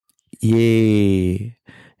ஏ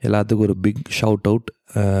எல்லாத்துக்கும் ஒரு big shout out.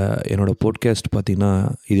 என்னோடய போட்காஸ்ட் பார்த்திங்கன்னா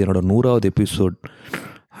இது என்னோடய 100வது எபிசோட்.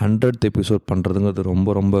 100th எபிசோட் பண்ணுறதுங்கிறது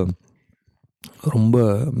ரொம்ப ரொம்ப ரொம்ப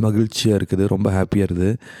மகிழ்ச்சியாக இருக்குது, ரொம்ப ஹாப்பியாக இருக்குது.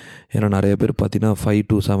 ஏன்னா நிறைய பேர் பார்த்திங்கன்னா 5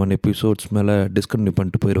 to 7 எபிசோட்ஸ் மேலே டிஸ்கண்டினியூ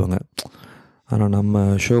பண்ணிட்டு போயிடுவாங்க. ஆனால் நம்ம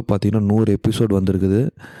ஷோ பார்த்திங்கன்னா 100 எபிசோட் வந்திருக்குது.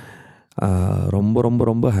 ரொம்ப ரொம்ப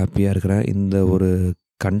ரொம்ப ஹாப்பியாக இருக்கிறேன். இந்த ஒரு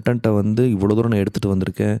கண்டென்ட்டை இவ்வளோ தூரம் நான் எடுத்துகிட்டு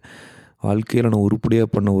வந்திருக்கேன். வாழ்க்கையில் நான் உருப்படியாக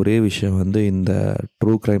பண்ண ஒரே விஷயம் இந்த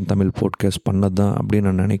ட்ரூ க்ரைம் தமிழ் போட்காஸ்ட் பண்ணது தான் அப்படின்னு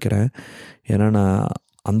நான் நினைக்கிறேன். ஏன்னா நான்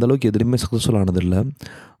அந்தளவுக்கு எதுலேயுமே சக்ஸஸ்ஃபுல் ஆனதில்லை.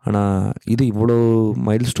 ஆனால் இது இவ்வளோ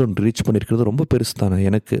மைல்ஸ்டோன் ரீச் பண்ணியிருக்கிறது ரொம்ப பெருசு தானே,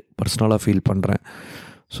 எனக்கு பர்சனலாக ஃபீல் பண்ணுறேன்.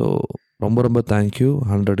 ஸோ ரொம்ப ரொம்ப தேங்க்யூ.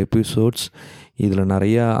 100 எபிசோட்ஸ், இதில்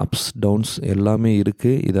நிறையா அப்ஸ் டவுன்ஸ் எல்லாமே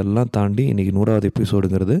இருக்குது. இதெல்லாம் தாண்டி இன்றைக்கி 100வது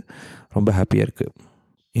எபிசோடுங்கிறது ரொம்ப ஹாப்பியாக இருக்குது.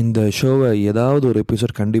 இந்த ஷோவை ஏதாவது ஒரு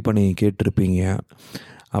எபிசோட் கண்டிப்பாக நீங்கள் கேட்டிருப்பீங்க.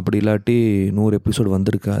 அப்படி இல்லாட்டி 100 எபிசோடு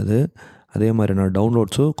வந்திருக்காது. அதே மாதிரி நான்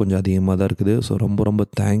டவுன்லோட்ஸும் கொஞ்சம் அதிகமாக தான் இருக்குது. ஸோ ரொம்ப ரொம்ப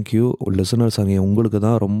தேங்க்யூ லிசனர்ஸ். அங்கே உங்களுக்கு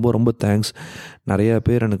தான் ரொம்ப ரொம்ப தேங்க்ஸ். நிறையா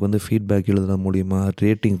பேர் எனக்கு ஃபீட்பேக் எழுதுறது மூலிமா,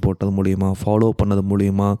 ரேட்டிங் போட்டது மூலிமா, ஃபாலோ பண்ணது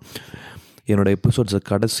மூலிமா, என்னோடய எபிசோட்ஸை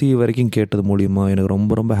கடைசி வரைக்கும் கேட்டது மூலிமா எனக்கு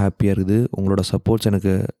ரொம்ப ரொம்ப ஹாப்பியாக இருக்குது. உங்களோட சப்போர்ட்ஸ்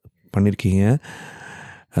எனக்கு பண்ணியிருக்கீங்க.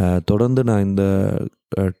 தொடர்ந்து நான் இந்த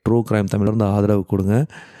ட்ரூ க்ரைம் தமிழ்லேருந்து ஆதரவு கொடுங்க.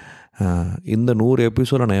 இந்த 100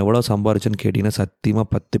 எபிசோட நான் எவ்வளோ சம்பாரிச்சேன்னு கேட்டிங்கன்னா சத்தியமாக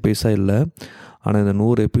 10 பைசா இல்லை. ஆனால் இந்த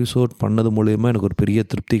 100 எபிசோட் பண்ணது மூலயமா எனக்கு ஒரு பெரிய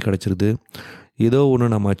திருப்தி கிடச்சிருது. ஏதோ ஒன்று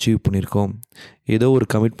நம்ம அச்சீவ் பண்ணியிருக்கோம், ஏதோ ஒரு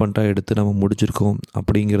கமிட்மெண்ட்டாக எடுத்து நம்ம முடிச்சிருக்கோம்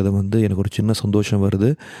அப்படிங்கிறது எனக்கு ஒரு சின்ன சந்தோஷம் வருது.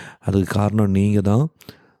 அதுக்கு காரணம் நீங்கள் தான்.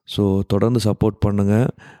 ஸோ தொடர்ந்து சப்போர்ட் பண்ணுங்கள்.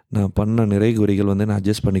 நான் பண்ண நிறை குறைகள் நான்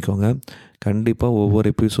அட்ஜஸ்ட் பண்ணிக்கோங்க. கண்டிப்பாக ஒவ்வொரு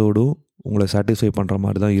எபிசோடும் உங்களை சாட்டிஸ்ஃபை பண்ணுற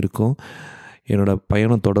மாதிரி தான் இருக்கும். என்னோடய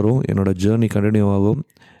பயணம் தொடரும், என்னோடய ஜேர்னி கண்டினியூ ஆகும்.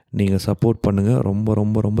 நீங்கள் சப்போர்ட் பண்ணுங்கள். ரொம்ப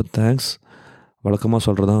ரொம்ப ரொம்ப தேங்க்ஸ். வழக்கமாக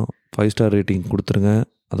சொல்கிறதான் 5 ஸ்டார் ரேட்டிங் கொடுத்துருங்க.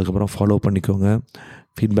 அதுக்கப்புறம் ஃபாலோ பண்ணிக்கோங்க.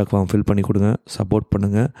 ஃபீட்பேக் ஃபார்ம் ஃபில் பண்ணி கொடுங்க. சப்போர்ட்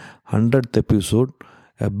பண்ணுங்கள். 100th episode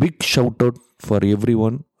big shout out for every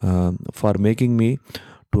one for making me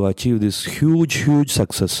to achieve this huge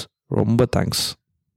success. ரொம்ப தேங்க்ஸ்.